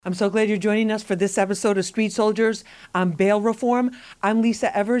I'm so glad you're joining us for this episode of Street Soldiers on Bail Reform. I'm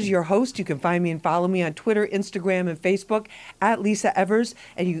Lisa Evers, your host. You can find me and follow me on Twitter, Instagram, and Facebook at Lisa Evers.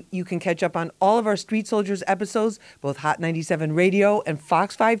 And you can catch up on all of our Street Soldiers episodes, both Hot 97 Radio and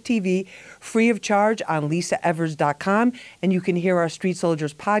Fox 5 TV, free of charge on lisaevers.com. And you can hear our Street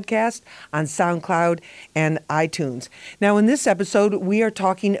Soldiers podcast on SoundCloud and iTunes. Now, in this episode, we are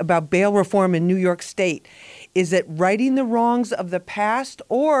talking about bail reform in New York State. Is it righting the wrongs of the past,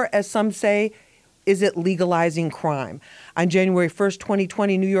 or, as some say, is it legalizing crime? On January 1st,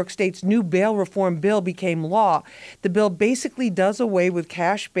 2020, New York State's new bail reform bill became law. The bill basically does away with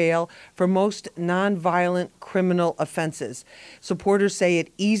cash bail for most nonviolent criminal offenses. Supporters say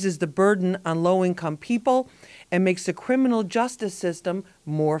it eases the burden on low-income people and makes the criminal justice system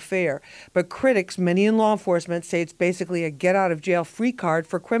more fair. But critics, many in law enforcement, say it's basically a get-out-of-jail-free card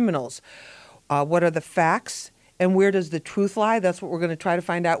for criminals. What are the facts and where does the truth lie? That's what we're going to try to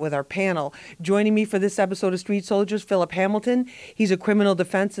find out with our panel. Joining me for this episode of Street Soldiers, Philip Hamilton. He's a criminal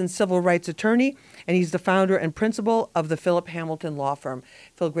defense and civil rights attorney, and he's the founder and principal of the Philip Hamilton Law Firm.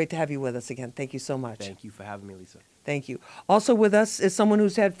 Phil, great to have you with us again. Thank you so much. Thank you for having me, Lisa. Thank you. Also with us is someone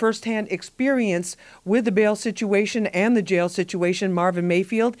who's had firsthand experience with the bail situation and the jail situation, Marvin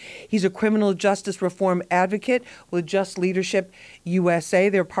Mayfield. He's a criminal justice reform advocate with Just Leadership USA.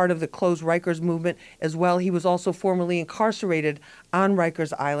 They're part of the Close Rikers movement as well. He was also formerly incarcerated on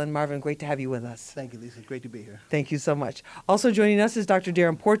Rikers Island. Marvin, great to have you with us. Thank you, Lisa. Great to be here. Thank you so much. Also joining us is Dr.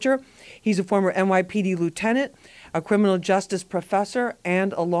 Darren Porcher. He's a former NYPD lieutenant, a criminal justice professor,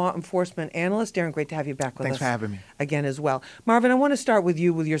 and a law enforcement analyst. Darren, great to have you back with us. Thanks for having me. Again as well. Marvin, I want to start with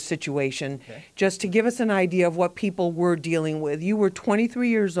you with your situation, just to give us an idea of what people were dealing with. You were 23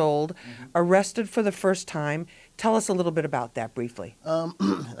 years old, arrested for the first time. Tell us a little bit about that briefly.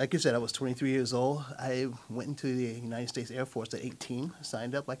 Like you said, I was 23 years old. I went into the United States Air Force at 18,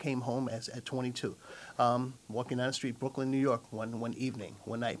 signed up. I came home at 22. Walking down the street, Brooklyn, New York, one evening,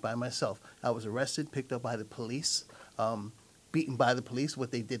 one night by myself. I was arrested, picked up by the police, beaten by the police, what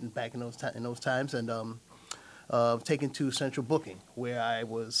they did back in those times, and taken to Central Booking, where I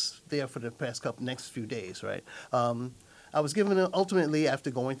was there for the next few days, right? I was given, ultimately,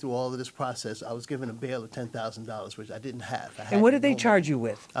 after going through all of this process, I was given a bail of $10,000, which I didn't have. And what did they charge you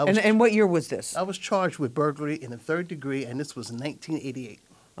with? And what year was this? I was charged with burglary in the third degree, and this was in 1988.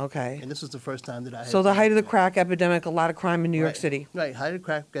 Okay. And this was the first time that I had... So the height of the crack epidemic, a lot of crime in New York City. Right, height of the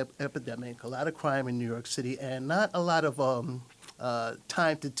crack epidemic, a lot of crime in New York City, and not a lot of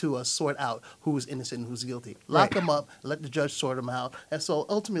time to sort out who was innocent and who's guilty. Lock them up, let the judge sort them out. And so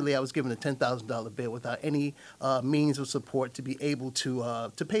ultimately I was given a $10,000 bail without any means of support to be able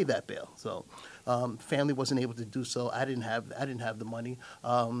to pay that bail. So family wasn't able to do so. I didn't have the money.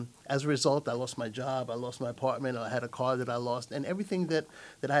 As a result, I lost my job. I lost my apartment. I had a car that I lost, and everything that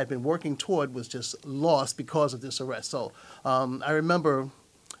I had been working toward was just lost because of this arrest. So I remember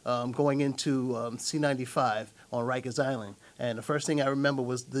going into C95 on Rikers Island, and the first thing I remember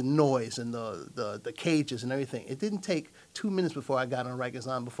was the noise and the cages and everything. It didn't take 2 minutes before I got on Rikers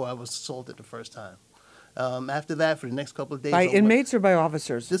Island before I was assaulted the first time. After that, for the next couple of days... By inmates or by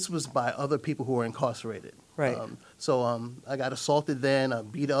officers? This was by other people who were incarcerated. Right. So I got assaulted then,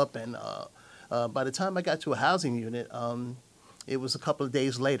 beat up, and by the time I got to a housing unit, it was a couple of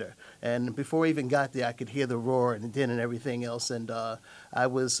days later. And before I even got there, I could hear the roar and the din and everything else. And I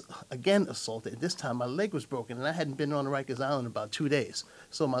was, again, assaulted. This time, my leg was broken, and I hadn't been on Rikers Island in about 2 days.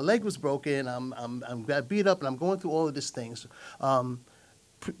 So my leg was broken. I'm got beat up, and I'm going through all of these things.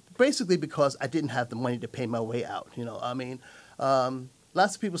 Basically because I didn't have the money to pay my way out. You know, I mean,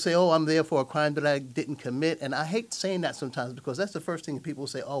 lots of people say, "Oh, I'm there for a crime that I didn't commit," and I hate saying that sometimes because that's the first thing people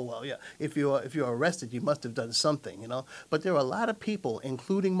say. "Oh, well, yeah, if you're arrested, you must have done something," you know. But there are a lot of people,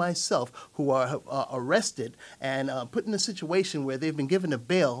 including myself, who are arrested and put in a situation where they've been given a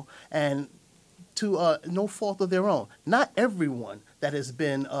bail and to no fault of their own. Not everyone that has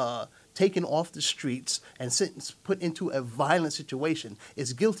been taken off the streets and put into a violent situation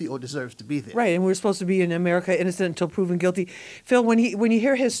is guilty or deserves to be there. Right, and we're supposed to be in America innocent until proven guilty. Phil, when you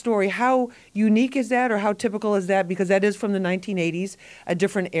hear his story, how unique is that or how typical is that? Because that is from the 1980s, a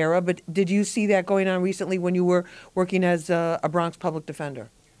different era. But did you see that going on recently when you were working as a Bronx public defender?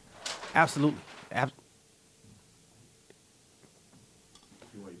 Absolutely.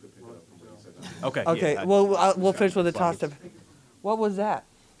 Okay. Okay, Yeah, well, we'll finish with a toss-up. What was that?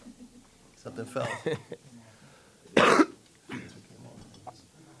 Something fell.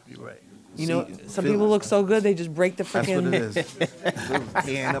 Right. You know, See, some Phil- people look so good, they just break the That's what it freaking. is. Phil's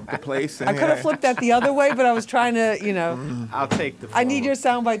tearing up the place. I could have flipped that the other way, but I was trying to, you know. I'll take the. I need your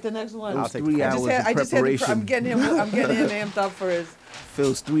soundbite. The next one. I'll Those take 3 the- hours of I just had. preparation. I'm getting him amped up for his.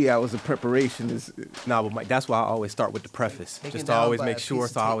 Phil's 3 hours of preparation is. No, but Mike, that's why I always start with the preface, Taken just to down always by make a sure,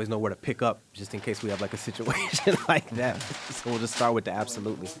 piece so of I tape. always know where to pick up, just in case we have like a situation like that. So we'll just start with the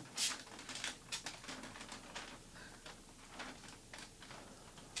absolutely.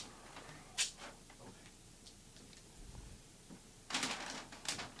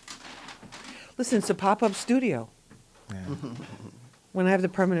 Listen, it's a pop-up studio. Yeah. When I have the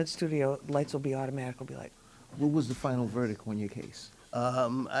permanent studio, lights will be automatic. I'll be like, What was the final verdict on your case?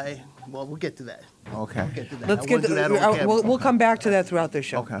 Well, we'll get to that. Okay. Get to that. let's I get. won't do that on camera. We'll come back to that throughout the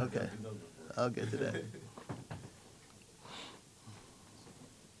show. Okay. Okay. I'll get to that.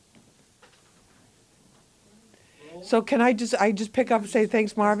 So can I just pick up and say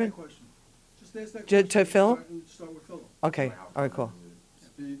thanks, Marvin? Just ask that To question. Phil? Start with Phil. Okay. All right. Cool.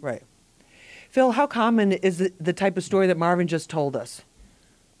 Right. Phil, how common is the type of story that Marvin just told us?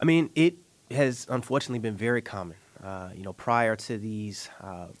 I mean, it has unfortunately been very common. Prior to these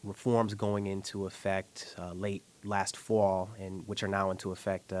reforms going into effect late last fall, and which are now into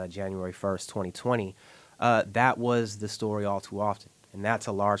effect January 1st, 2020, that was the story all too often. And that's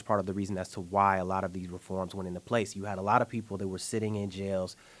a large part of the reason as to why a lot of these reforms went into place. You had a lot of people that were sitting in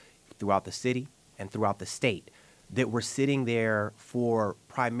jails throughout the city and throughout the state that were sitting there for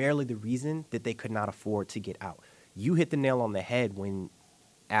primarily the reason that they could not afford to get out. You hit the nail on the head when,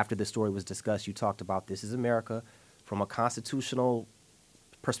 after the story was discussed, you talked about this is America. From a constitutional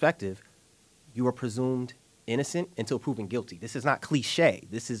perspective, you are presumed innocent until proven guilty. This is not cliche.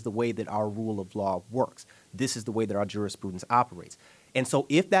 This is the way that our rule of law works. This is the way that our jurisprudence operates. And so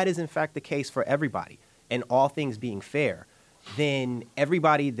if that is in fact the case for everybody, and all things being fair, then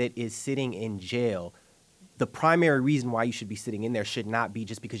everybody that is sitting in jail, the primary reason why you should be sitting in there should not be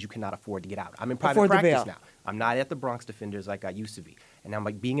just because you cannot afford to get out. I'm in private Afford the practice bail. now. I'm not at the Bronx Defenders like I used to be. And I'm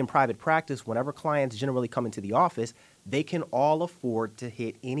like being in private practice, whenever clients generally come into the office, they can all afford to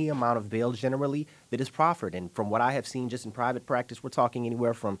hit any amount of bail generally that is proffered. And from what I have seen just in private practice, we're talking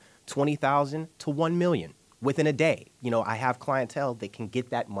anywhere from $20,000 to $1 million within a day. I have clientele that can get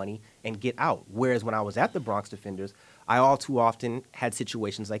that money and get out. Whereas when I was at the Bronx Defenders, I all too often had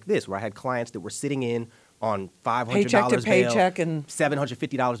situations like this where I had clients that were sitting in on $500 Paycheck to bail, paycheck and-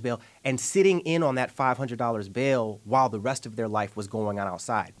 $750 bail, and sitting in on that $500 bail while the rest of their life was going on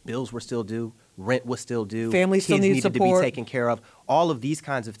outside. Bills were still due, rent was still due, Family still kids need needed support. to be taken care of. All of these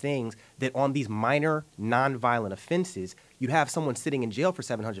kinds of things that on these minor nonviolent offenses, you'd have someone sitting in jail for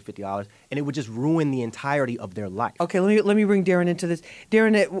 $750, and it would just ruin the entirety of their life. Okay, let me bring Darren into this.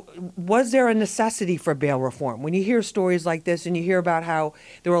 Darren, was there a necessity for bail reform? When you hear stories like this and you hear about how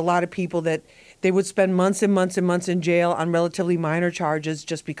there were a lot of people that they would spend months and months and months in jail on relatively minor charges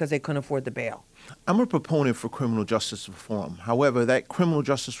just because they couldn't afford the bail. I'm a proponent for criminal justice reform. However, that criminal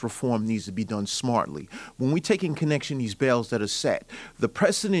justice reform needs to be done smartly. When we take in connection these bails that are set, the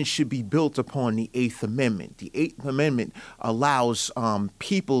precedent should be built upon the Eighth Amendment. The Eighth Amendment allows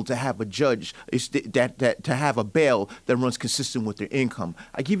people to have a judge, to have a bail that runs consistent with their income.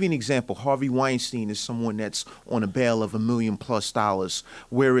 I give you an example. Harvey Weinstein is someone that's on a bail of $1 million+,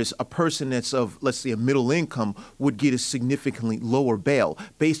 whereas a person that's of, let's say, a middle income would get a significantly lower bail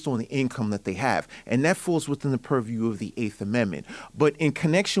based on the income that they have. And that falls within the purview of the Eighth Amendment. But in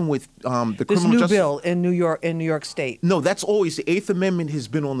connection with the This criminal new justice bill in New York State. no, that's always the Eighth Amendment has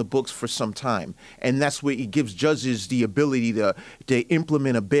been on the books for some time, and that's where it gives judges the ability to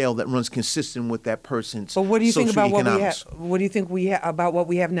implement a bail that runs consistent with that person's. But what do you think about what we have? socioeconomics. What do you think about what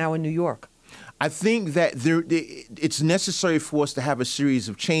we have now in New York? I think that it's necessary for us to have a series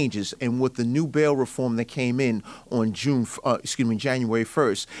of changes, and with the new bail reform that came in on January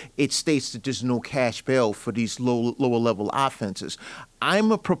 1st, it states that there's no cash bail for these lower level offenses.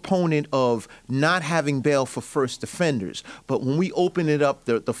 I'm a proponent of not having bail for first offenders, but when we open it up,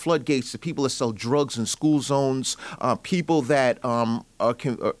 the floodgates to people that sell drugs in school zones, people that are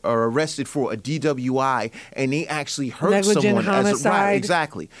arrested for a DWI and they actually hurt Negligent someone right, homicide.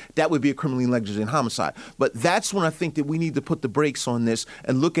 exactly. That would be a criminally negligent homicide. But that's when I think that we need to put the brakes on this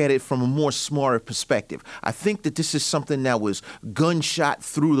and look at it from a more smarter perspective. I think that this is something that was gunshot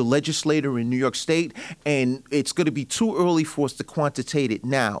through the legislator in New York State, and it's going to be too early for us to quantitate it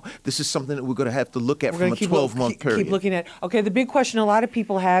now. This is something that we're going to have to look at We're from gonna a keep 12-month period. Keep looking at. Okay, the big question a lot of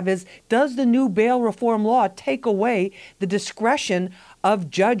people have is: does the new bail reform law take away the discretion of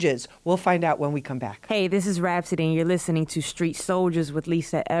judges. We'll find out when we come back. Hey, this is Rhapsody, and you're listening to Street Soldiers with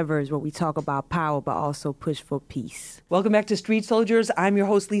Lisa Evers, where we talk about power but also push for peace. Welcome back to Street Soldiers. I'm your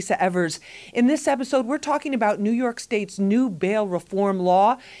host, Lisa Evers. In this episode, we're talking about New York State's new bail reform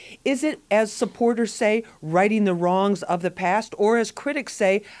law. Is it, as supporters say, righting the wrongs of the past, or as critics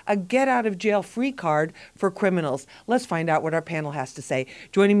say, a get-out-of-jail-free card for criminals? Let's find out what our panel has to say.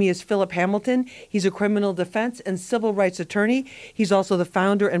 Joining me is Philip Hamilton. He's a criminal defense and civil rights attorney. He's also the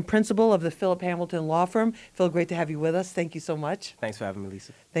founder and principal of the Philip Hamilton Law Firm. Phil, great to have you with us. Thank you so much. Thanks for having me,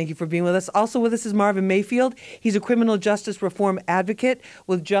 Lisa. Thank you for being with us. Also with us is Marvin Mayfield. He's a criminal justice reform advocate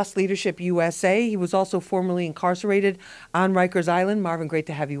with Just Leadership USA. He was also formerly incarcerated on Rikers Island. Marvin, great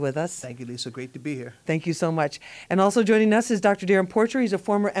to have you with us. Thank you, Lisa. Great to be here. Thank you so much. And also joining us is Dr. Darren Porcher. He's a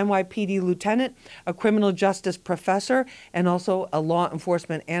former NYPD lieutenant, a criminal justice professor, and also a law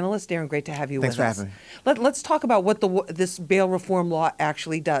enforcement analyst. Darren, great to have you Thanks with for us. having me. Let's talk about what this bail reform law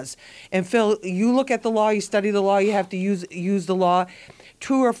actually does. And Phil, you look at the law, you study the law, you have to use the law.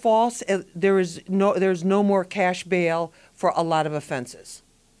 True or false, there's no more cash bail for a lot of offenses.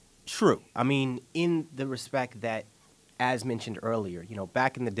 True. I mean, in the respect that, as mentioned earlier,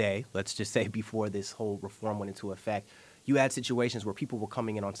 back in the day, let's just say before this whole reform went into effect, you had situations where people were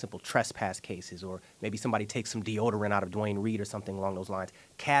coming in on simple trespass cases, or maybe somebody takes some deodorant out of Dwayne Reed or something along those lines.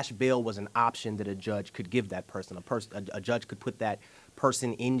 Cash bail was an option that a judge could give that person. A judge could put that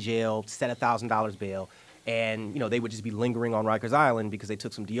person in jail, set $1,000 bail, and they would just be lingering on Rikers Island because they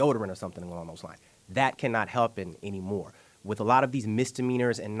took some deodorant or something along those lines. That cannot happen anymore. With a lot of these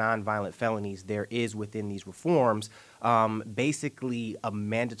misdemeanors and nonviolent felonies, there is within these reforms basically a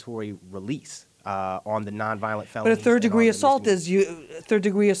mandatory release on the nonviolent felonies. But a third-degree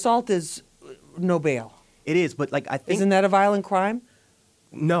assault is no bail. It is, but I think Isn't that a violent crime?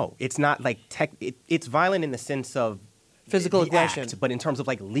 No, it's not it's violent in the sense of Physical the aggression. act, but in terms of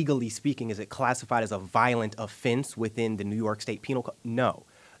legally speaking, is it classified as a violent offense within the New York State Penal Code? No.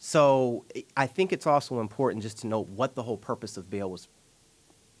 So I think it's also important just to know what the whole purpose of bail was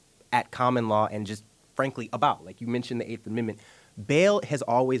at common law and just frankly about. Like you mentioned the Eighth Amendment, bail has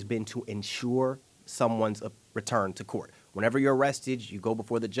always been to ensure someone's return to court. Whenever you're arrested, you go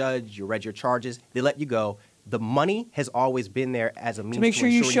before the judge, you read your charges, they let you go. The money has always been there as a means to make sure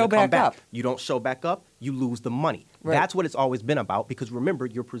you ensure show come back up. You don't show back up, you lose the money. Right. That's what it's always been about because remember,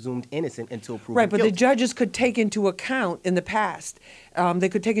 you're presumed innocent until proven Right, but guilty. the judges could take into account in the past, they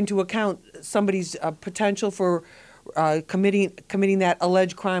could take into account somebody's potential for committing that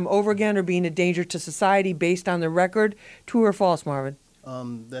alleged crime over again or being a danger to society based on the record. True or false, Marvin?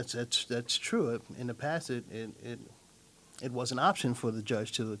 That's true. In the past, it was an option for the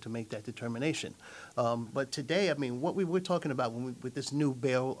judge to make that determination. But today, I mean, what we're talking about with this new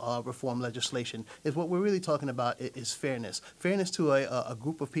bail reform legislation is what we're really talking about is fairness. Fairness to a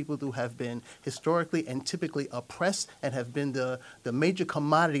group of people who have been historically and typically oppressed and have been the major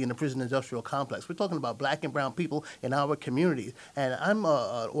commodity in the prison industrial complex. We're talking about black and brown people in our communities. And I'm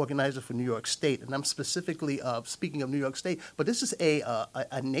an organizer for New York State, and I'm specifically speaking of New York State, but this is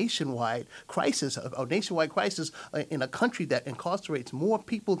a nationwide crisis, in a country that incarcerates more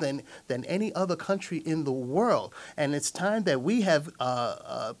people than any other country in the world. And it's time that we have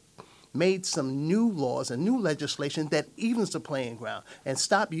made some new laws and new legislation that evens the playing ground and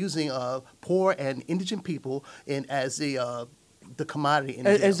stop using poor and indigent people as the commodity in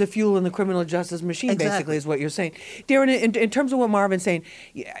As the fuel in the criminal justice machine, Exactly. basically, is what you're saying. Darren, in terms of what Marvin's saying,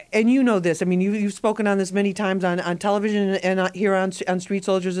 and you know this, I mean, you've spoken on this many times on television and here on Street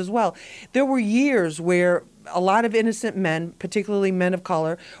Soldiers as well. There were years where a lot of innocent men, particularly men of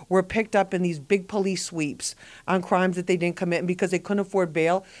color, were picked up in these big police sweeps on crimes that they didn't commit. And because they couldn't afford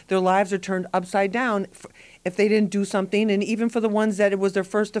bail, their lives are turned upside down if they didn't do something, and even for the ones that it was their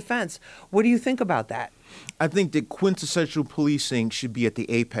first offense. What do you think about that? I think that quintessential policing should be at the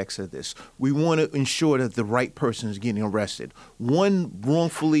apex of this. We want to ensure that the right person is getting arrested. One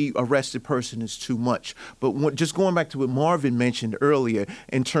wrongfully arrested person is too much. But just going back to what Marvin mentioned earlier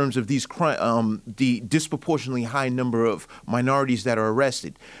in terms of these the disproportionately high number of minorities that are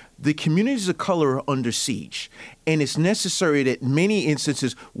arrested, the communities of color are under siege. And it's necessary that in many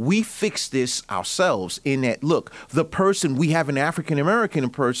instances we fix this ourselves in that, look, we have an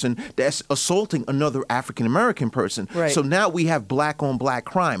African-American person that's assaulting another African-American person. Right. So now we have black on black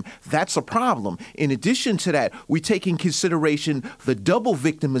crime. That's a problem. In addition to that, we take in consideration the double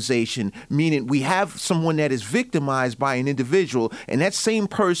victimization, meaning we have someone that is victimized by an individual and that same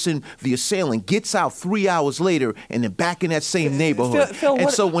person, the assailant, gets out 3 hours later and they're back in that same neighborhood. Phil,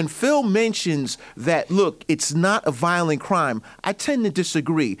 and so when Phil mentions that, look, it's not a violent crime, I tend to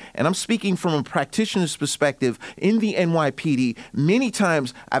disagree. And I'm speaking from a practitioner's perspective in the NYPD. Many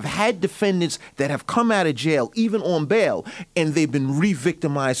times I've had defendants that have come out of jail, even on bail, and they've been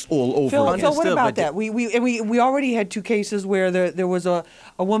re-victimized all over Phil, again. Phil, what Understood, about but that? We already had 2 cases where there was a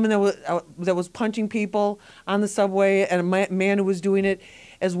woman that was punching people on the subway, and a man who was doing it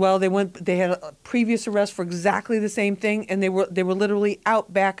as well. They had a previous arrest for exactly the same thing, and they were literally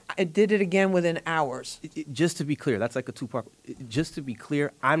out back and did it again within hours. Just to be clear, that's like a two-part. Just to be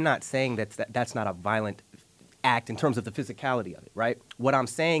clear, I'm not saying that's not a violent act in terms of the physicality of it, right? What I'm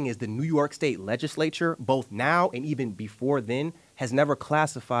saying is the New York State Legislature, both now and even before then, has never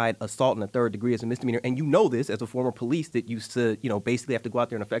classified assault in the 3rd degree as a misdemeanor. And you know this as a former police that used to, basically have to go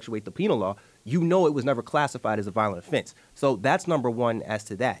out there and effectuate the penal law. You know it was never classified as a violent offense. So that's number one as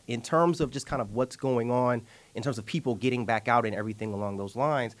to that. In terms of just kind of what's going on, in terms of people getting back out and everything along those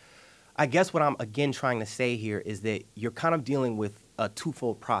lines, I guess what I'm, again, trying to say here is that you're kind of dealing with a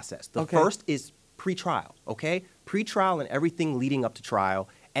twofold process. The first is pre-trial, okay? Pre-trial and everything leading up to trial,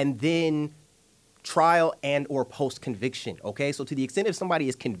 and then trial and or post-conviction, okay? So to the extent if somebody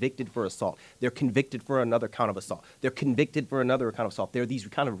is convicted for assault, they're convicted for another count of assault, they're convicted for another count of assault, they're these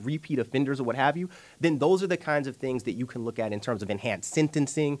kind of repeat offenders or what have you, then those are the kinds of things that you can look at in terms of enhanced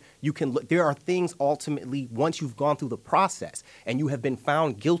sentencing. You can look, there are things ultimately, once you've gone through the process and you have been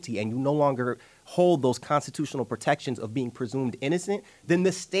found guilty and you no longer hold those constitutional protections of being presumed innocent, then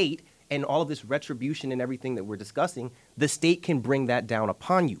the state and all of this retribution and everything that we're discussing, the state can bring that down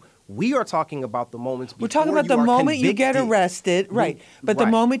upon you. We are talking about the moments before We're talking about the moment you get convicted. arrested, right? But the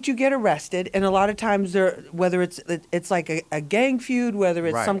Right. moment you get arrested, and a lot of times whether it's like a gang feud, whether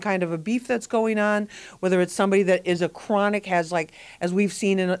it's Right. some kind of a beef that's going on, whether it's somebody that is a chronic, has like, as we've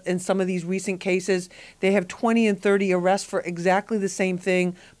seen in some of these recent cases, they have 20 and 30 arrests for exactly the same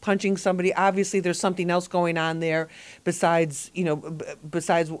thing, punching somebody. Obviously, there's something else going on there besides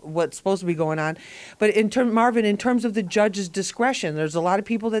besides what's supposed to be going on. But Marvin, in terms of the judge's discretion, there's a lot of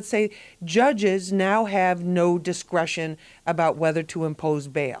people that say judges now have no discretion about whether to impose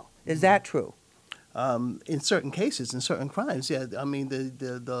bail. Is that true? In certain cases, in certain crimes, yeah. I mean,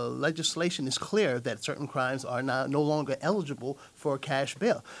 the legislation is clear that certain crimes are no longer eligible for cash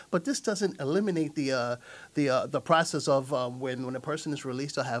bail. But this doesn't eliminate the process of when a person is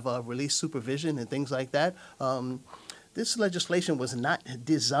released to have release supervision and things like that. This legislation was not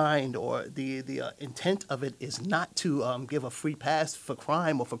designed, or the intent of it is not to give a free pass for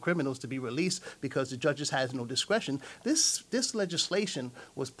crime or for criminals to be released because the judges has no discretion. This legislation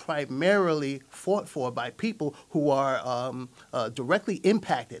was primarily fought for by people who are directly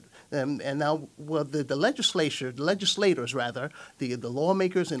impacted. And now, well, the legislators rather, the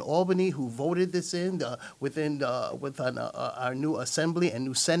lawmakers in Albany who voted this in within our new Assembly and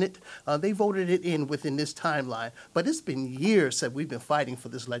new Senate, they voted it in within this timeline. But it's been years that we've been fighting for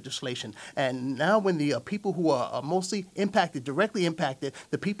this legislation. And now when the people who are mostly impacted, directly impacted,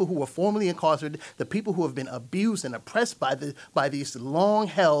 the people who were formerly incarcerated, the people who have been abused and oppressed by these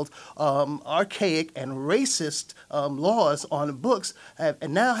long-held, archaic and racist laws on the books,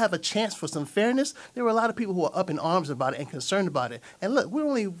 and now have a chance for some fairness, there were a lot of people who are up in arms about it and concerned about it. And look, we're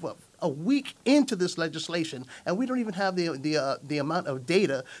only a week into this legislation, and we don't even have the amount of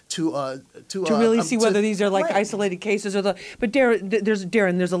data to really see whether these are like right. isolated cases or But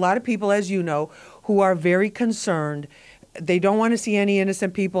Darren, there's a lot of people, as you know, who are very concerned. They don't want to see any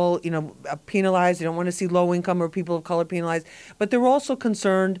innocent people, penalized. They don't want to see low income or people of color penalized. But they're also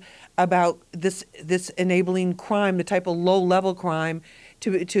concerned about this enabling crime, the type of low level crime,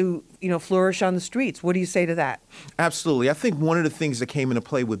 to flourish on the streets. What do you say to that? Absolutely. I think one of the things that came into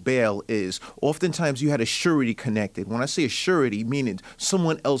play with bail is oftentimes you had a surety connected. When I say a surety, meaning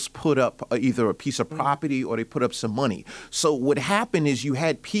someone else put up either a piece of property or they put up some money. So what happened is you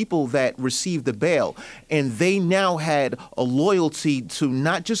had people that received the bail, and they now had a loyalty to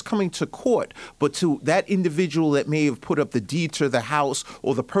not just coming to court, but to that individual that may have put up the deed to the house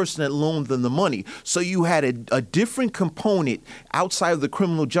or the person that loaned them the money. So you had a different component outside of the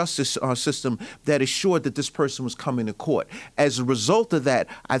criminal justice system that assured that this person was coming to court. As a result of that,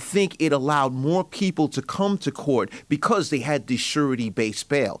 I think it allowed more people to come to court because they had this surety-based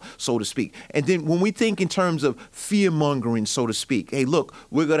bail, so to speak. And then when we think in terms of fear-mongering, so to speak, hey, look,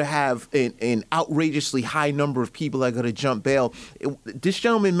 we're going to have an outrageously high number of people that are going to jump bail. This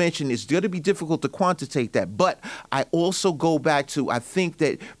gentleman mentioned it's going to be difficult to quantitate that, but I also go back to, I think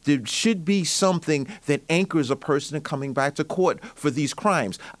that there should be something that anchors a person coming back to court for these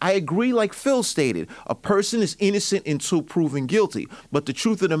crimes. I agree, like Phil stated, a person is innocent until proven guilty. But the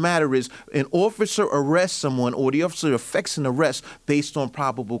truth of the matter is, an officer arrests someone, or the officer effects an arrest based on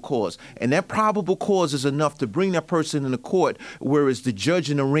probable cause. And that probable cause is enough to bring that person into court, whereas the judge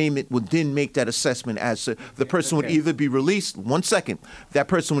in arraignment would then make that assessment as to the person would either be released. 1 second. That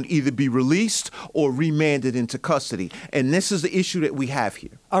person would either be released or remanded into custody. And this is the issue that we have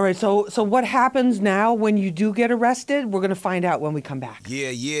here. All right, so what happens now when you do get arrested? We're going to find out when we come back.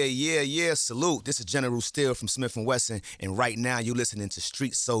 Yeah. Salute. This is General Steele from Smith & Wesson, and right now you're listening to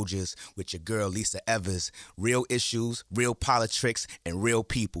Street Soldiers with your girl Lisa Evers. Real issues, real politics, and real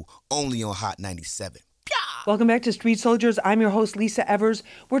people, only on Hot 97. Welcome back to Street Soldiers. I'm your host, Lisa Evers.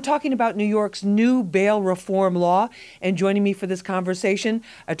 We're talking about New York's new bail reform law. And joining me for this conversation,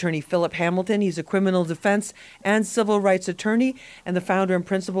 attorney Philip Hamilton. He's a criminal defense and civil rights attorney and the founder and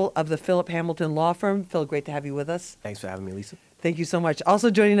principal of the Philip Hamilton Law Firm. Phil, great to have you with us. Thanks for having me, Lisa. Thank you so much. Also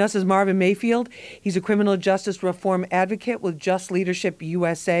joining us is Marvin Mayfield. He's a criminal justice reform advocate with Just Leadership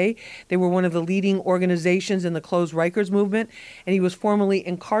USA. They were one of the leading organizations in the Close Rikers movement, and he was formerly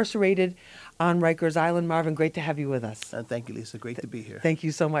incarcerated on Rikers Island. Marvin, great to have you with us. Thank you, Lisa. Great to be here. Thank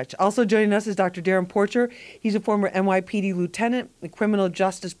you so much. Also joining us is Dr. Darren Porcher. He's a former NYPD lieutenant, a criminal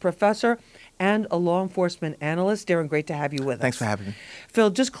justice professor, and a law enforcement analyst. Darren, great to have you with us. Thanks for having me.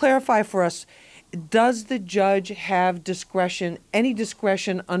 Phil, just clarify for us, does the judge have discretion, any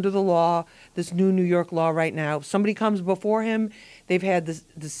discretion under the law, this new New York law right now? If somebody comes before him, they've had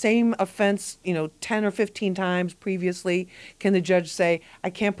the same offense, 10 or 15 times previously. Can the judge say, I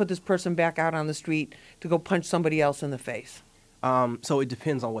can't put this person back out on the street to go punch somebody else in the face? So it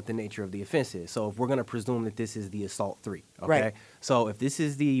depends on what the nature of the offense is. So if we're going to presume that this is the assault 3, okay? Right. So if this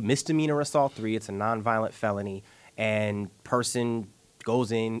is the misdemeanor assault 3, it's a nonviolent felony, and person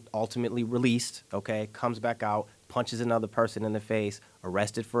goes in, ultimately released, okay, comes back out, punches another person in the face,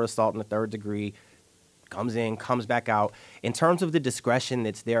 arrested for assault in the 3rd degree, comes in, comes back out. In terms of the discretion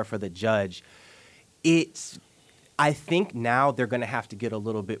that's there for the judge, I think now they're going to have to get a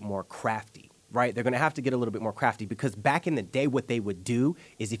little bit more crafty, right? They're going to have to get a little bit more crafty because back in the day, what they would do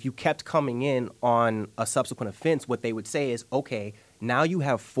is if you kept coming in on a subsequent offense, what they would say is, okay, now you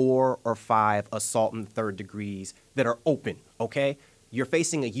have 4 or 5 assault in the 3rd degrees that are open, okay? You're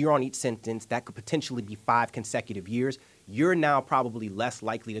facing a year on each sentence. That could potentially be 5 consecutive years. You're now probably less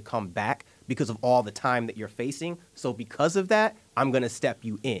likely to come back because of all the time that you're facing. So because of that, I'm going to step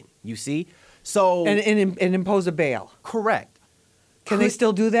you in. You see? So And impose a bail. correct. Can they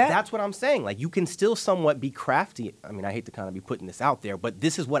still do that? That's what I'm saying. Like, you can still somewhat be crafty. I mean, I hate to kind of be putting this out there, but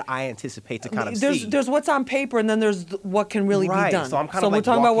this is what I anticipate to kind of see. There's what's on paper, and then there's what can really be done. So I'm kind of we're like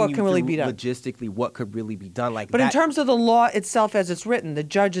talking about walking what you can really through be done. logistically what could really be done. Like, But in that, terms of the law itself as it's written, the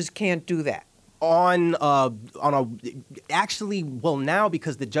judges can't do that. Now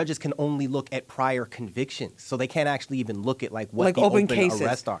because the judges can only look at prior convictions, so they can't actually even look at what Like the open open cases.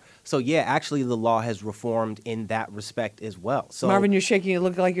 arrests are. So yeah, actually the law has reformed in that respect as well. So Marvin, you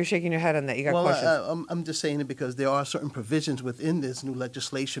look like you're shaking your head on that. You got questions? I'm just saying it because there are certain provisions within this new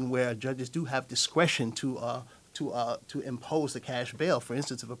legislation where judges do have discretion to impose the cash bail. For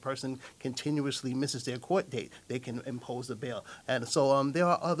instance, if a person continuously misses their court date, they can impose a bail. And so there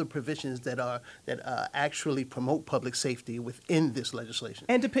are other provisions that actually promote public safety within this legislation.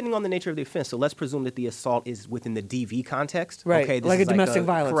 And depending on the nature of the offense, so let's presume that the assault is within the DV context. Right, Okay, this like is a domestic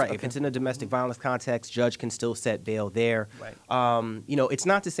violence. Correct. Okay. If it's in a domestic violence context, judge can still set bail there. Right. It's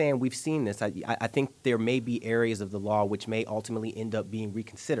not to say, and we've seen this, I think there may be areas of the law which may ultimately end up being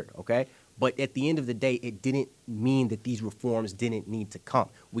reconsidered, okay? But at the end of the day, it didn't mean that these reforms didn't need to come.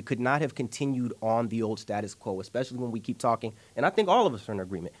 We could not have continued on the old status quo, especially when we keep talking, and I think all of us are in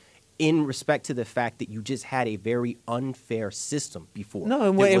agreement, in respect to the fact that you just had a very unfair system before. No,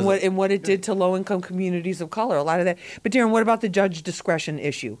 and what it did to low-income communities of color, a lot of that. But Darren, what about the judge discretion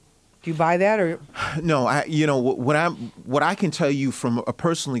issue? Do you buy that, or No, what I can tell you from a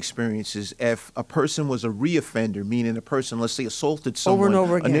personal experience is if a person was a reoffender, meaning a person, let's say, assaulted someone and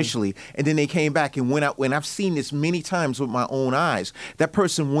over again. initially, and then they came back and went out, and I've seen this many times with my own eyes, that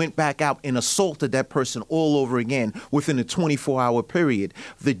person went back out and assaulted that person all over again within a 24-hour period.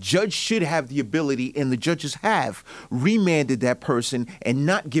 The judge should have the ability, and the judges have, remanded that person and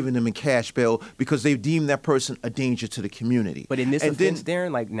not given them a cash bail because they've deemed that person a danger to the community. But in this offense,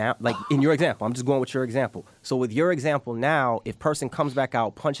 Darren, in your example, I'm just going with your example. So with your example now, if person comes back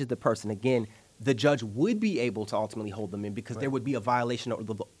out, punches the person again, the judge would be able to ultimately hold them in because there would be a violation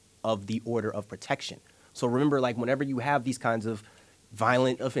of the order of protection. So remember, whenever you have these kinds of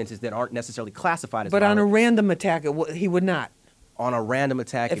violent offenses that aren't necessarily classified as but violent. on a random attack, he would not. on a random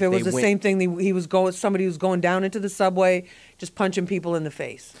attack. If it was they the went- same thing, somebody was going down into the subway, just punching people in the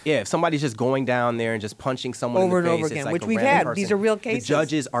face. Yeah, if somebody's just going down there and just punching someone Over in the and face, over it's again, like which a we've random had. person. These are real cases. The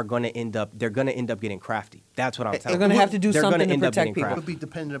judges are going to end up getting crafty. That's what I'm telling you. They're gonna have to do They're gonna something to end up protect getting people. It crafty. would be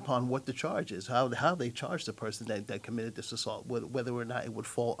dependent upon what the charge is, how they charge the person that committed this assault, whether or not it would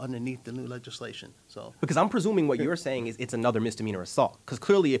fall underneath the new legislation. So Because I'm presuming what you're saying is it's another misdemeanor assault. Because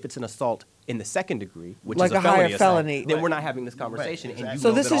clearly, if it's an assault in the second degree, which Like is a a higher felony, assault, felony. then Right. we're not having this conversation. Right, And you exactly. So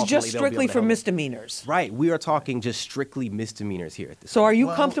know this that is just ultimately they'll be strictly able to for handle it. misdemeanors. Right. We are talking just strictly misdemeanors here at this. So are you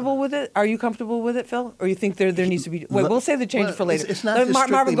Well- comfortable with it? Are you comfortable with it, Phil? Or you think there needs to be? Wait, we'll save the changes Well, for later. It's not Let- just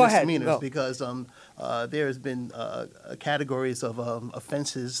strictly Marvin, go ahead. misdemeanors Go. because there has been categories of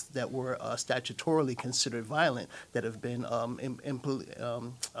offenses that were statutorily considered violent that have been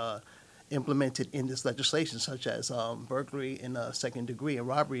implemented in this legislation, such as burglary in a second degree and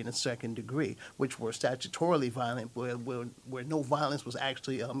robbery in a second degree, which were statutorily violent, where no violence was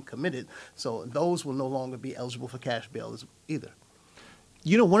actually committed. So those will no longer be eligible for cash bail either.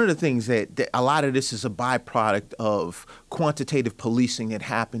 You know, one of the things that a lot of this is a byproduct of quantitative policing that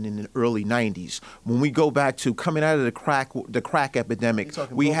happened in the early 90s. When we go back to coming out of the crack epidemic, You're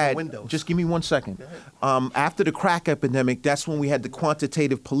talking we broken had, windows. just give me 1 second. After the crack epidemic, that's when we had the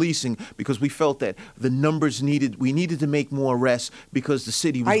quantitative policing because we felt that the numbers we needed to make more arrests because the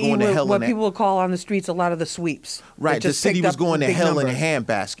city was I.e., going to hell what in people will call on the streets a lot of the sweeps. that Right, the just city picked was up going to big hell in a numbers.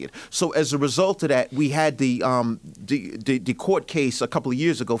 handbasket. So as a result of that, we had the court case a couple of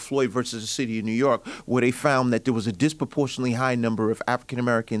years ago, Floyd versus the city of New York, where they found that there was a disproportionately high number of African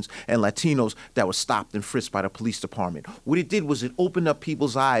Americans and Latinos that were stopped and frisked by the police department. What it did was it opened up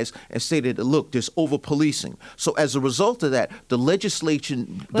people's eyes and stated, look, there's over policing. So as a result of that, the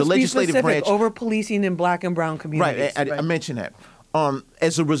legislative branch, over policing in black and brown communities. right, I mentioned that.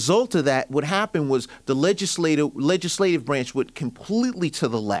 As a result of that, what happened was the legislative branch went completely to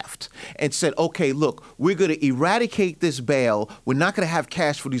the left and said, okay, look, we're going to eradicate this bail. We're not going to have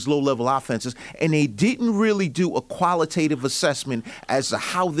cash for these low-level offenses. And they didn't really do a qualitative assessment as to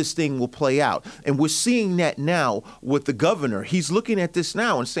how this thing will play out. And we're seeing that now with the governor. He's looking at this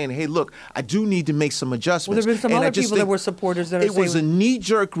now and saying, hey, look, I do need to make some adjustments. Well, there have been some And I other just people that think were supporters that are it was a saying-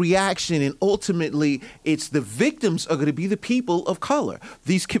 knee-jerk reaction, and ultimately, it's the victims are going to be the people of color.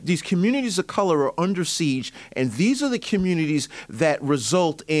 These communities of color are under siege, and these are the communities that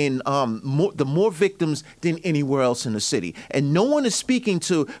result in more victims than anywhere else in the city. And no one is speaking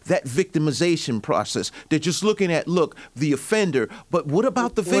to that victimization process. They're just looking at, look, the offender, but what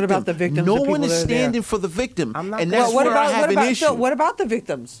about the victim? What about the victims, No the people one is that are there? standing for the victim, I'm not and gonna- that's Well, where I have an issue. Phil, what about the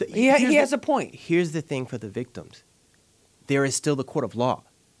victims? He has a point. Here's the thing for the victims. There is still the court of law.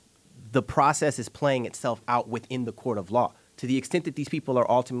 The process is playing itself out within the court of law. To the extent that these people are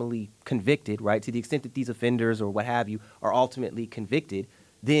ultimately convicted, right, to the extent that these offenders or what have you are ultimately convicted,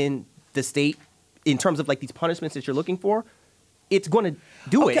 then the state, in terms of like these punishments that you're looking for, it's going to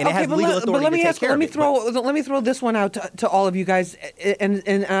do it, and it has legal authority to take care of it. Let me throw this one out to all of you guys, and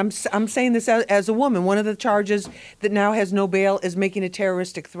I'm saying this as a woman. One of the charges that now has no bail is making a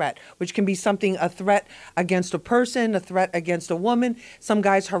terroristic threat, which can be a threat against a person, a threat against a woman. Some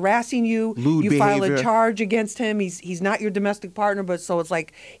guy's harassing you. Lewd you file behavior. a charge against him. He's not your domestic partner, but so it's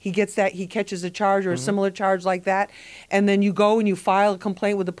like he catches a charge or a similar charge like that, and then you go and you file a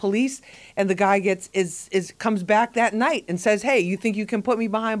complaint with the police, and the guy comes back that night and says, hey, you think you can put me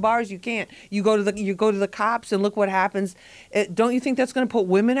behind bars? You can't. You go to the cops and look what happens. Don't you think that's going to put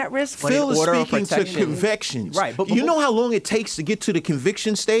women at risk? But Phil in is order of speaking to protection- convictions. Right, but you know how long it takes to get to the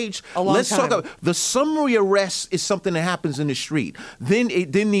conviction stage? A long Let's talk time. about the summary arrest is something that happens in the street. Then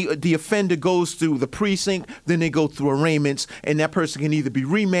the offender goes through the precinct, then they go through arraignments, and that person can either be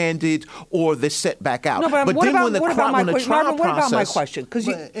remanded or they're set back out. No, but what then about when the what trial, about my when the question? trial Marvin, what about my process, question? Because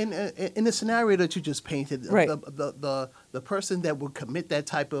you. But in the scenario that you just painted, Right. the person that would commit that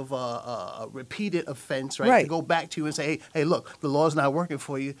type of repeated offense, right, Right. to go back to you and say, hey, look, the law's not working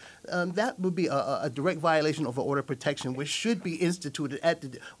for you, that would be a direct violation of an order of protection, which should be instituted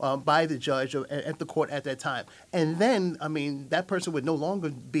by the judge or at the court at that time. And then, I mean, that person would no longer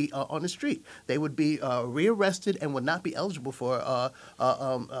be on the street. They would be rearrested and would not be eligible for a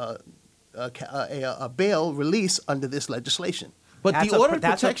bail release under this legislation. but the order of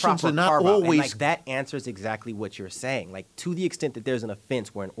that's a protections proper are not carve-out, and, always. like, that answers exactly what you're saying. Like, to the extent that there's an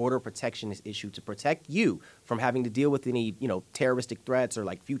offense where an order of protection is issued to protect you from having to deal with any, terroristic threats or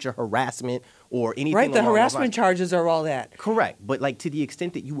like future harassment or anything. Right, the along those harassment lines. charges are all that. Correct, but like to the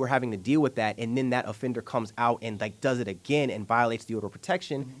extent that you were having to deal with that, and then that offender comes out and like does it again and violates the order of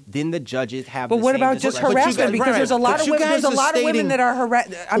protection, then the judges have. But the what same about just discretion. harassment? guys- Because right, there's a lot but of you women. There's a guys are lot of women stating that are harassed.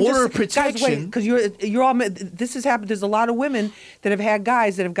 order of Guys, wait, protection. because you're all. This has happened. There's a lot of women that have had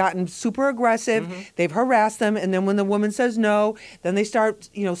guys that have gotten super aggressive. They've harassed them, and then when the woman says no, then they start,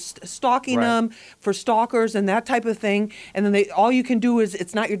 stalking Right. them for stalkers and that type of thing. And then all you can do is,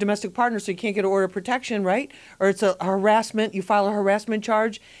 it's not your domestic partner, so you can't get an order of protection, right? Or it's a harassment. You file a harassment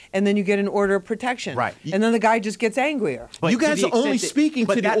charge, and then you get an order of protection. Right. And then the guy just gets angrier. But you to guys the are only extent that- speaking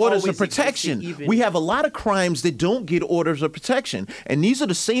but to the that orders of always existed protection. even- We have a lot of crimes that don't get orders of protection. And these are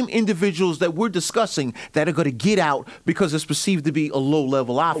the same individuals that we're discussing that are going to get out because it's perceived to be a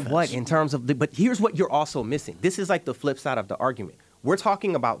low-level offense. What in terms of but here's what you're also missing. This is like the flip side of the argument. We're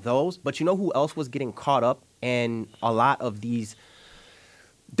talking about those, but you know who else was getting caught up in a lot of these?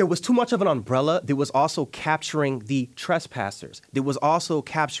 There was too much of an umbrella. There was also capturing the trespassers. There was also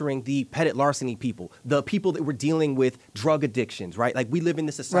capturing the petty larceny people, the people that were dealing with drug addictions, right? Like we live in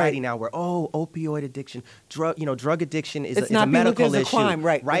this society Right. now where, opioid addiction, drug addiction is It's a not being looked medical at as a issue. crime,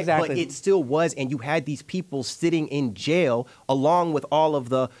 right, exactly. But it still was, and you had these people sitting in jail along with all of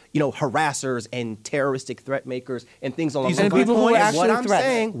the, harassers and terroristic threat makers and things along These those And lines. people who were And actually what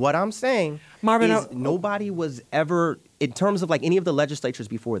threats. what I'm saying, Marvin, is nobody was ever, in terms of like any of the legislatures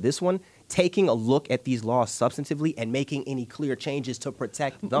before this one, taking a look at these laws substantively and making any clear changes to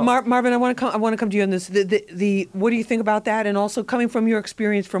protect them. Marvin, I want to come to you on this. What do you think about that? And also coming from your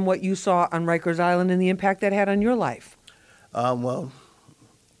experience from what you saw on Rikers Island and the impact that had on your life. Well,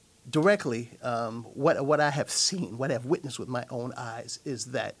 directly, what I have seen, what I've witnessed with my own eyes is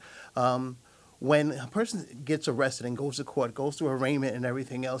that when a person gets arrested and goes to court, goes through arraignment and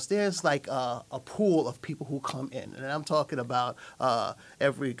everything else, there's like a pool of people who come in, and I'm talking about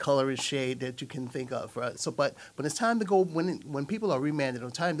every color and shade that you can think of. Right? So, but it's time to go when people are remanded,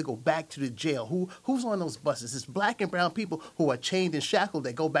 it's time to go back to the jail. Who's on those buses? It's black and brown people who are chained and shackled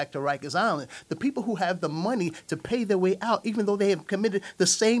that go back to Rikers Island. The people who have the money to pay their way out, even though they have committed the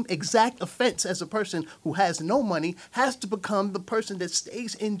same exact offense as a person who has no money, has to become the person that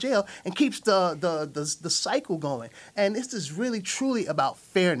stays in jail and keeps the cycle going. And this is really truly about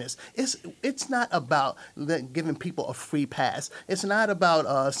fairness. It's not about giving people a free pass. It's not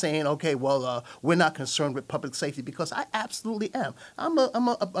about saying, okay, well, we're not concerned with public safety, because I absolutely am. I'm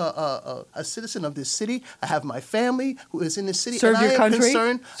a citizen of this city. I have my family who is in this city. Served and your I am country?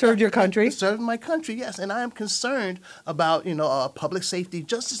 concerned. Served your country? Served my country, yes. And I am concerned about public safety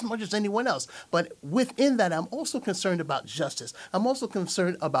just as much as anyone else. But within that, I'm also concerned about justice. I'm also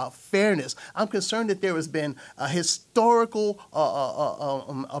concerned about fairness. I'm concerned that there has been a historical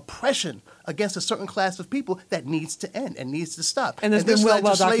oppression against a certain class of people that needs to end and needs to stop. And there's this been well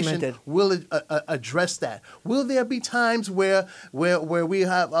legislation documented. will address that. Will there be times where we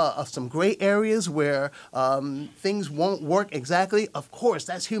have some gray areas where things won't work exactly? Of course,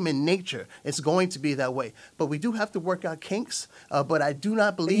 that's human nature. It's going to be that way. But we do have to work out kinks. But I do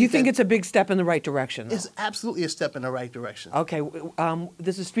not believe You think that it's a big step in the right direction? it's absolutely a step in the right direction. Okay,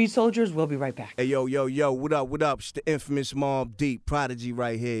 this is Street Soldiers. We'll be right back. Hey, yo, what up? It's the infamous Mobb Deep, Prodigy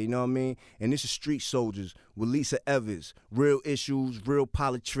right here, you know what I mean? And this is Street Soldiers with Lisa Evers. Real issues, real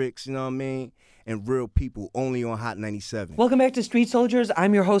politics, you know what I mean? And real people, only on Hot 97. Welcome back to Street Soldiers.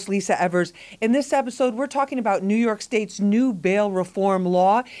 I'm your host, Lisa Evers. In this episode, we're talking about New York State's new bail reform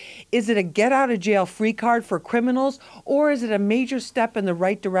law. Is it a get-out-of-jail-free card for criminals, or is it a major step in the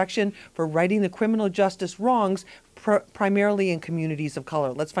right direction for righting the criminal justice wrongs, primarily in communities of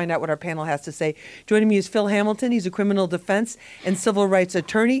color? Let's find out what our panel has to say. Joining me is Phil Hamilton. He's a criminal defense and civil rights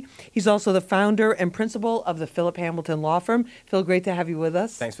attorney. He's also the founder and principal of the Philip Hamilton Law Firm. Phil, great to have you with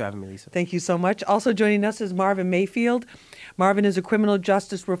us. Thanks for having me, Lisa. Thank you so much. Also joining us is Marvin Mayfield. Marvin is a criminal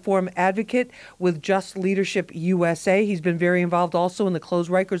justice reform advocate with Just Leadership USA. He's been very involved also in the Close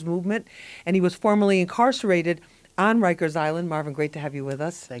Rikers movement, and he was formerly incarcerated on Rikers Island. Marvin, great to have you with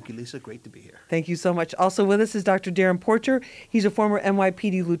us. Thank you, Lisa. Great to be here. Thank you so much. Also with us is Dr. Darren Porcher. He's a former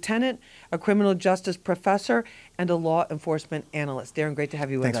NYPD lieutenant, a criminal justice professor, and a law enforcement analyst. Darren, great to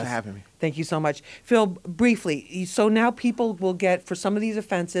have you with us. Thanks for having me. Thank you so much. Phil, briefly, so now people will get, for some of these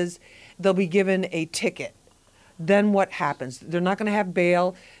offenses, they'll be given a ticket. Then what happens? They're not going to have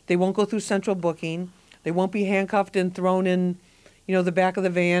bail. They won't go through central booking. They won't be handcuffed and thrown in the back of the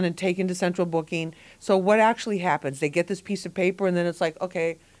van and taken to central booking. So what actually happens? They get this piece of paper and then it's like,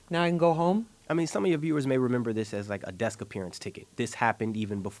 okay, now I can go home? I mean, some of your viewers may remember this as like a desk appearance ticket. This happened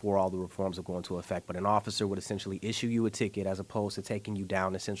even before all the reforms were going into effect, but an officer would essentially issue you a ticket as opposed to taking you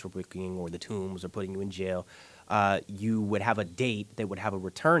down to central booking or the Tombs or putting you in jail. You would have a date that would have a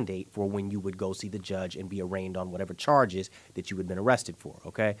return date for when you would go see the judge and be arraigned on whatever charges that you had been arrested for,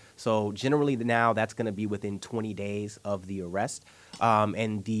 okay? So generally now that's going to be within 20 days of the arrest.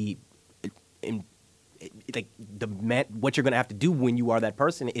 And what you're going to have to do when you are that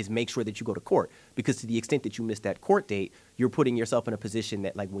person is make sure that you go to court, because to the extent that you miss that court date, you're putting yourself in a position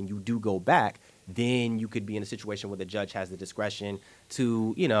that, like, when you do go back, then you could be in a situation where the judge has the discretion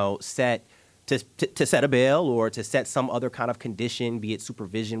to, set a bail or to set some other kind of condition, be it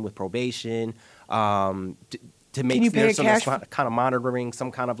supervision with probation, to make there's some kind of monitoring,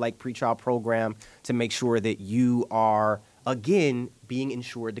 some kind of like pretrial program to make sure that you are, again, being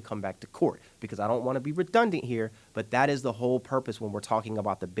insured to come back to court. Because I don't want to be redundant here, but that is the whole purpose when we're talking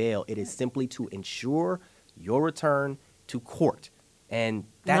about the bail. It is simply to ensure your return to court. And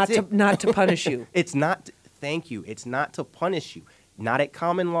that's not to punish you. It's not, thank you. It's not to punish you. Not at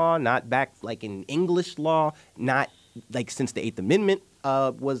common law, not back like in English law, not like since the 8th Amendment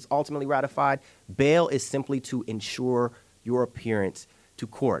was ultimately ratified. Bail is simply to ensure your appearance to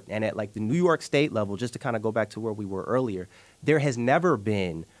court. And at like the New York State level, just to kind of go back to where we were earlier, there has never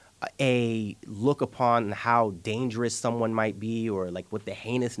been a look upon how dangerous someone might be or like what the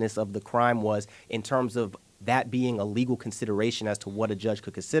heinousness of the crime was in terms of that being a legal consideration as to what a judge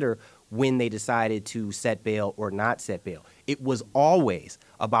could consider when they decided to set bail or not set bail. It was always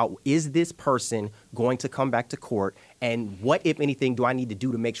about, is this person going to come back to court, and what, if anything, do I need to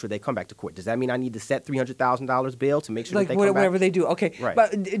do to make sure they come back to court? Does that mean I need to set $300,000 bail to make sure that they come back? Whatever they do. Okay. Right.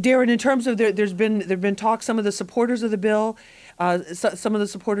 But Darren, in terms of there've been talk, some of the supporters of the bill, some of the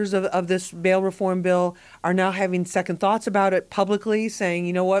supporters of this bail reform bill are now having second thoughts about it publicly, saying,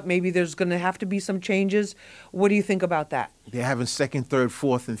 you know what, maybe there's going to have to be some changes. What do you think about that? They're having second, third,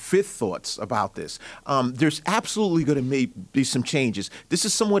 fourth, and fifth thoughts about this. There's absolutely going to be some changes. This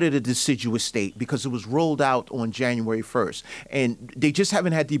is somewhat at a deciduous state because it was rolled out on January 1st, and they just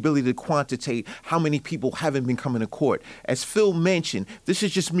haven't had the ability to quantitate how many people haven't been coming to court. As Phil mentioned, this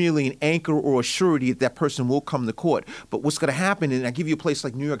is just merely an anchor or a surety that person will come to court. But what's going to happen, and I give you a place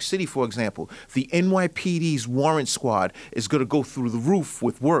like New York City, for example, the NYPD's warrant squad is going to go through the roof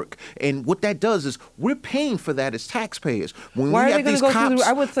with work. And what that does is we're paying for that as taxpayers. Why are they going to go through the roof?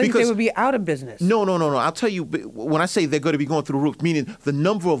 I would think they would be out of business. No. I'll tell you, when I say they're going to be going through the roof, meaning the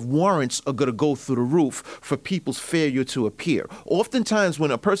number of warrants are going to go through the roof for people's failure to appear. Oftentimes,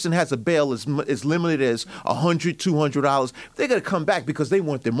 when a person has a bail as limited as $100, $200, they're going to come back because they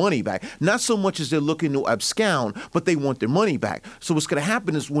want their money back. Not so much as they're looking to abscond, but they want their money back. So what's going to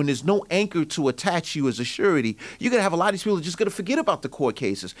happen is when there's no anchor to attach you as a surety, you're going to have a lot of these people just going to forget about the court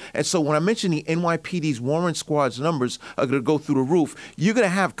cases. And so when I mention the NYPD's warrant squad's numbers are going to go through the roof, you're going to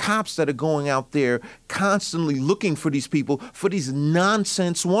have cops that are going out there constantly looking for these people for these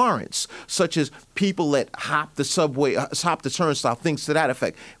nonsense warrants, such as people that hop the subway, hop the turnstile, things to that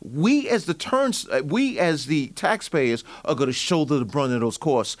effect. We as the taxpayers are going to shoulder the brunt of those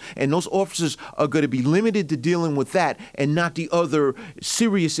costs, and those officers are going to be limited to dealing with that and not the other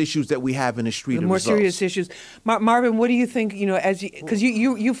serious issues that we have in the street. The more serious issues. Marvin, what do you think? Because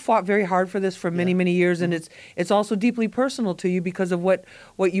you fought very hard for this for many years, and it's also deeply personal to you because of what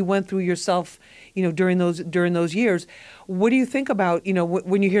you went through yourself, during those years. What do you think about,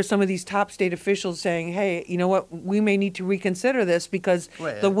 when you hear some of these top state officials saying, hey, you know what, we may need to reconsider this because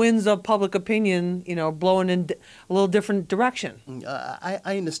the winds of public opinion, blowing in a little different direction?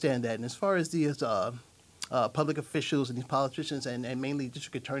 I understand that. And as far as these public officials and these politicians and mainly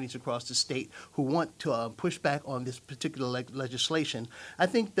district attorneys across the state who want to push back on this particular legislation, I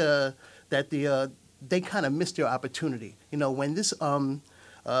think that they kind of missed their opportunity. When this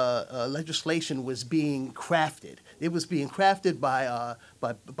legislation was being crafted, it was being crafted by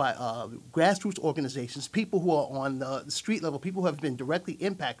grassroots organizations, people who are on the street level, people who have been directly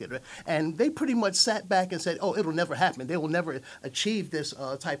impacted, and they pretty much sat back and said, "Oh, it'll never happen. They will never achieve this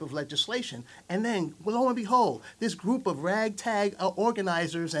type of legislation." And then, lo and behold, this group of ragtag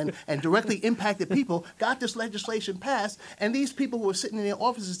organizers and directly impacted people got this legislation passed, and these people who were sitting in their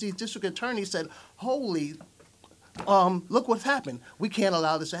offices, these district attorneys, said, "Holy." Look what's happened. We can't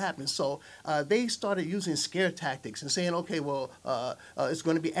allow this to happen. So they started using scare tactics and saying, okay, well, it's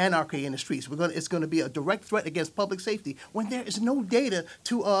going to be anarchy in the streets. It's going to be a direct threat against public safety when there is no data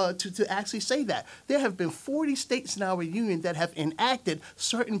to actually say that. There have been 40 states in our union that have enacted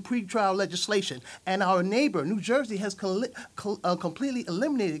certain pretrial legislation, and our neighbor, New Jersey, has completely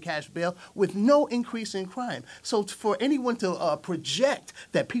eliminated cash bail with no increase in crime. So for anyone to project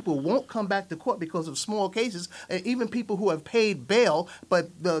that people won't come back to court because of small cases, even people who have paid bail, but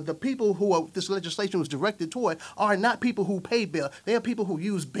the people who this legislation was directed toward are not people who pay bail. They are people who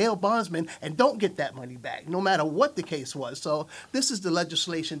use bail bondsmen and don't get that money back, no matter what the case was. So this is the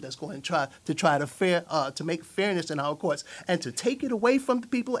legislation that's going to try to make fairness in our courts, and to take it away from the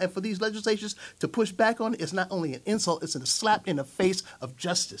people and for these legislations to push back on it is not only an insult, it's a slap in the face of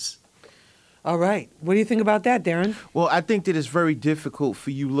justice. All right. What do you think about that, Darren? Well, I think that it's very difficult for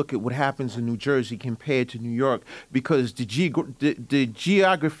you to look at what happens in New Jersey compared to New York because the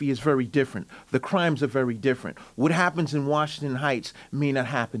geography is very different. The crimes are very different. What happens in Washington Heights may not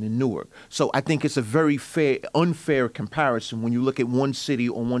happen in Newark. So I think it's a very unfair comparison when you look at one city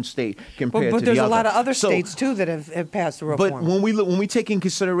or one state compared But to there's the a other. lot of other So- states, too, that have passed the reform. But when we take in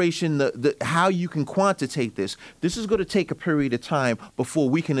consideration the how you can quantitate this is going to take a period of time before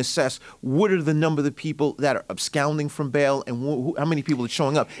we can assess what are the number of the people that are absconding from bail and how many people are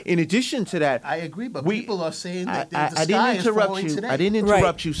showing up. In addition to that, I agree, but people are saying that the I sky didn't is interrupt falling you. today. I didn't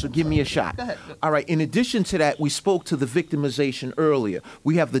interrupt you, so give me a shot. Go ahead. All right. In addition to that, we spoke to the victimization earlier.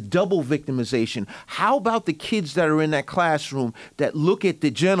 We have the double victimization. How about the kids that are in that classroom that look at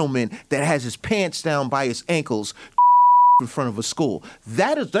the gentleman that has his pants down by his ankles in front of a school?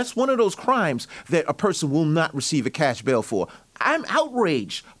 That's one of those crimes that a person will not receive a cash bail for. I'm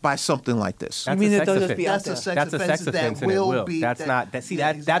outraged by something like this. You mean that they'll just offense. be out That's there? a sex That's a offense sex offense, and it will. That's not.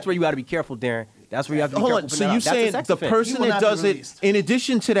 That's where you got to be careful, Darren. That's where you have to be Hold careful. on. for So now. you That's a saying sex the offense. person He will that not be does it, released. in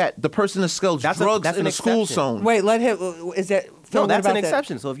addition to that, the person that sells That's drugs an in a school exception. zone. Wait, let him. Is that. Phil, No, what that's about an that?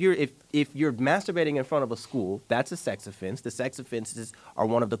 exception. So if you're masturbating in front of a school, that's a sex offense. The sex offenses are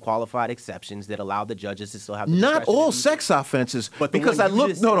one of the qualified exceptions that allow the judges to still have the Not discretion all to do sex offenses, But the because one I you looked.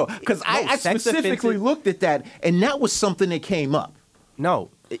 just No, said- because I No, sex specifically offenses- looked at that, and that was something that came up.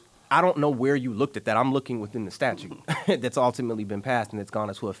 No, I don't know where you looked at that. I'm looking within the statute that's ultimately been passed and it's gone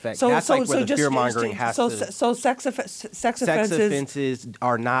into effect. That's like where the fear mongering has to. So sex Sex offenses. offenses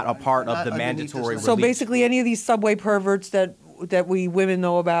are not a part of Not the underneath mandatory this release. So basically, any of these subway perverts that we women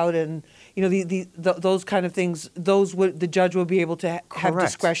know about, and those kind of things, the judge will be able to have Correct.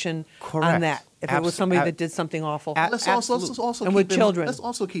 discretion on Correct. that if it was somebody that did something awful. Let's also And keep with children. Let's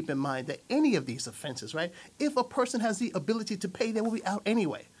also keep in mind that any of these offenses, right? If a person has the ability to pay, they will be out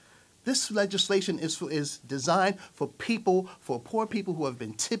anyway. This legislation is designed for poor people who have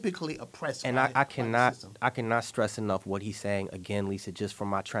been typically oppressed. And by I the system. cannot stress enough what he's saying again, Lisa, just from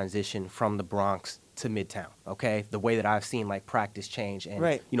my transition from the Bronx to Midtown, okay? The way that I've seen like practice change and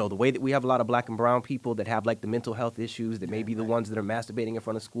Right. the way that we have a lot of black and brown people that have like the mental health issues that may be the ones that are masturbating in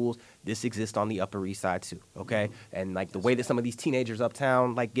front of schools, this exists on the Upper East Side too, okay? And like the way that some of these teenagers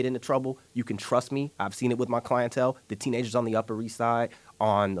uptown like get into trouble, you can trust me. I've seen it with my clientele. The teenagers on the Upper East Side,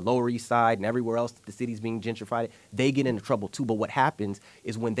 on the Lower East Side, and everywhere else that the city's being gentrified, they get into trouble too. But what happens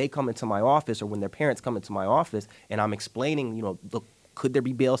is when they come into my office or when their parents come into my office and I'm explaining, look, could there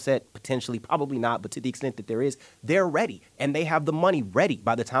be bail set? Potentially, probably not, but to the extent that there is, they're ready. And they have the money ready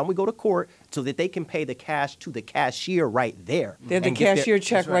by the time we go to court so that they can pay the cash to the cashier right there. They have the and get their- cashier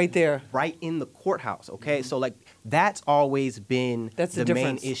check right there. right in the courthouse, okay? So, like, that's always been That's the the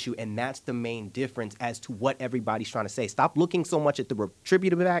main difference. issue, and that's the main difference as to what everybody's trying to say. Stop looking so much at the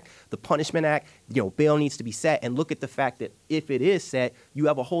Retributive Act, the Punishment Act, bail needs to be set, and look at the fact that if it is set, you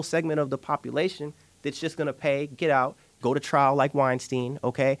have a whole segment of the population that's just going to pay, get out, go to trial like Weinstein,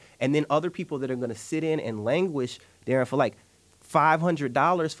 okay? And then other people that are going to sit in and languish there for like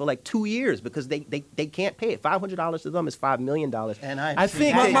 $500 for like 2 years because they can't pay it. $500 to them is $5 million. And I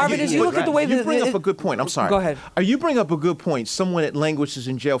think Mar- that Marvin, as you look at the way you that bring up a good point. I'm sorry. Go ahead. You bring up a good point. Someone that languishes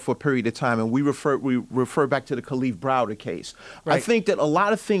in jail for a period of time, and we refer back to the Khalif Browder case. I Right. think that a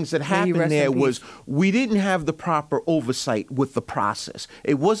lot of things that May he happened rest there in was peace. we didn't have the proper oversight with the process.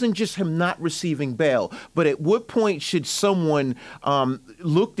 It wasn't just him not receiving bail, but at what point should someone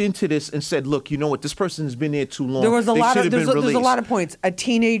looked into this and said, "Look, you know what? This person has been there too long. There was a They lot should of have been there's a released." lot of points. A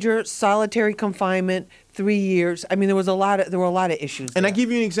teenager, solitary confinement, 3 years. I mean, there were a lot of issues. And I there.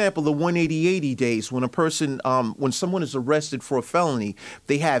 give you an example: the 180 days. When a person, when someone is arrested for a felony,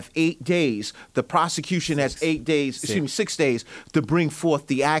 they have 8 days. The prosecution has 8 days. Excuse me, 6 days to bring forth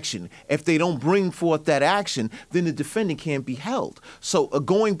the action. If they don't bring forth that action, then the defendant can't be held. So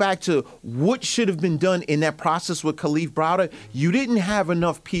going back to what should have been done in that process with Khalif Browder, you didn't have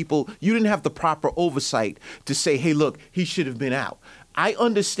enough people. You didn't have the proper oversight to say, "Hey, look, he should have been out." I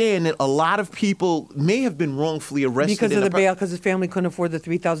understand that a lot of people may have been wrongfully arrested because in of a the bail, because his family couldn't afford the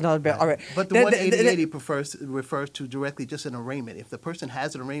 $3,000 bail. All right, But the 180 refers to directly just an arraignment. If the person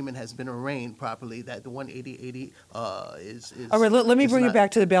has an arraignment, has been arraigned properly, that the 180 is. All right, let me is bring you not-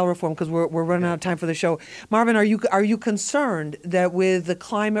 back to the bail reform because we're running out of time for the show. Marvin, are you concerned that with the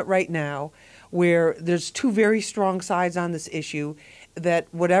climate right now, where there's two very strong sides on this issue, that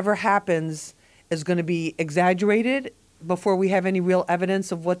whatever happens is going to be exaggerated before we have any real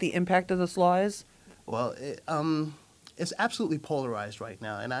evidence of what the impact of this law is? Well, it's absolutely polarized right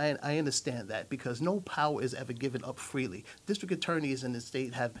now, and I understand that because no power is ever given up freely. District attorneys in the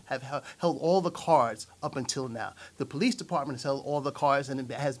state have held all the cards up until now. The police department has held all the cards and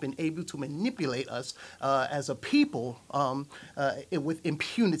has been able to manipulate us as a people with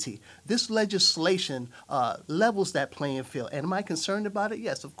impunity. This legislation levels that playing field. And am I concerned about it?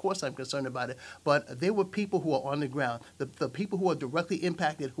 Yes, of course I'm concerned about it. But there were people who are on the ground, the people who are directly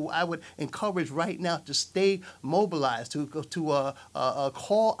impacted, who I would encourage right now to stay mobilized, to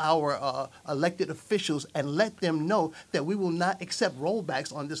call our elected officials and let them know that we will not accept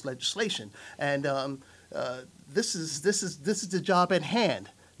rollbacks on this legislation. And this is the job at hand.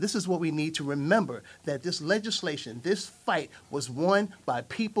 This is what we need to remember, that this legislation, this fight was won by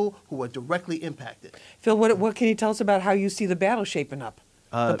people who are directly impacted. Phil, what can you tell us about how you see the battle shaping up?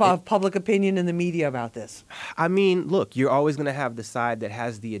 Public opinion in the media about this. I mean, look, you're always going to have the side that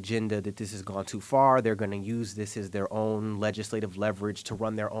has the agenda that this has gone too far. They're going to use this as their own legislative leverage to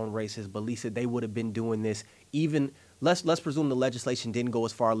run their own races. But Lisa, they would have been doing this even, let's presume the legislation didn't go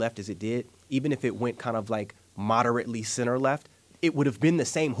as far left as it did. Even if it went kind of like moderately center left, it would have been the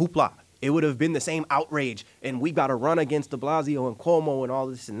same hoopla. It would have been the same outrage. And we got to run against de Blasio and Cuomo and all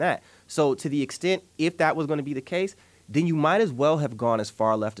this and that. So to the extent, if that was going to be the case, then you might as well have gone as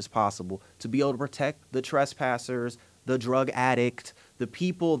far left as possible to be able to protect the trespassers, the drug addict, the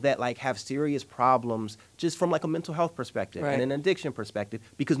people that like have serious problems just from like a mental health perspective and an addiction perspective,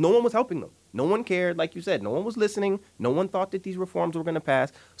 because no one was helping them. No one cared, like you said. No one was listening. No one thought that these reforms were going to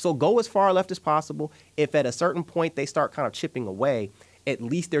pass. So go as far left as possible. If at a certain point they start kind of chipping away, at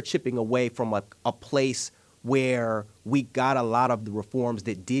least they're chipping away from a place where we got a lot of the reforms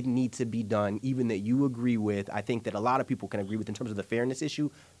that did need to be done, even that you agree with. I think that a lot of people can agree with in terms of the fairness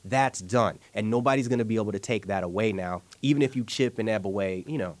issue. That's done. And nobody's going to be able to take that away now, even if you chip and ebb away,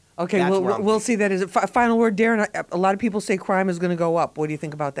 you know. Okay, we'll see that as a final word. Darren, a lot of people say crime is going to go up. What do you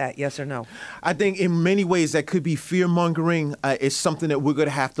think about that? Yes or no? I think in many ways that could be fear-mongering. It's something that we're going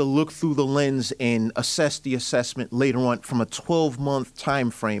to have to look through the lens and assess the assessment later on from a 12-month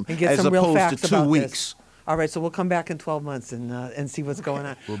time frame as opposed to 2 weeks. All right, so we'll come back in 12 months and see what's going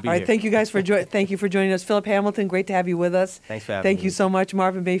on. We'll be All right, here. thank you guys thank you for joining us. Philip Hamilton, great to have you with us. Thanks for having Thank me. you so much.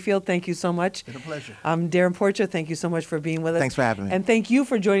 Marvin Mayfield, thank you so much. It's been a pleasure. Darren Porcher, thank you so much for being with us. Thanks for having me. And thank you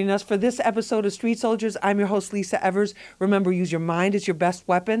for joining us for this episode of Street Soldiers. I'm your host, Lisa Evers. Remember, use your mind as your best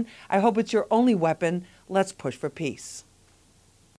weapon. I hope it's your only weapon. Let's push for peace.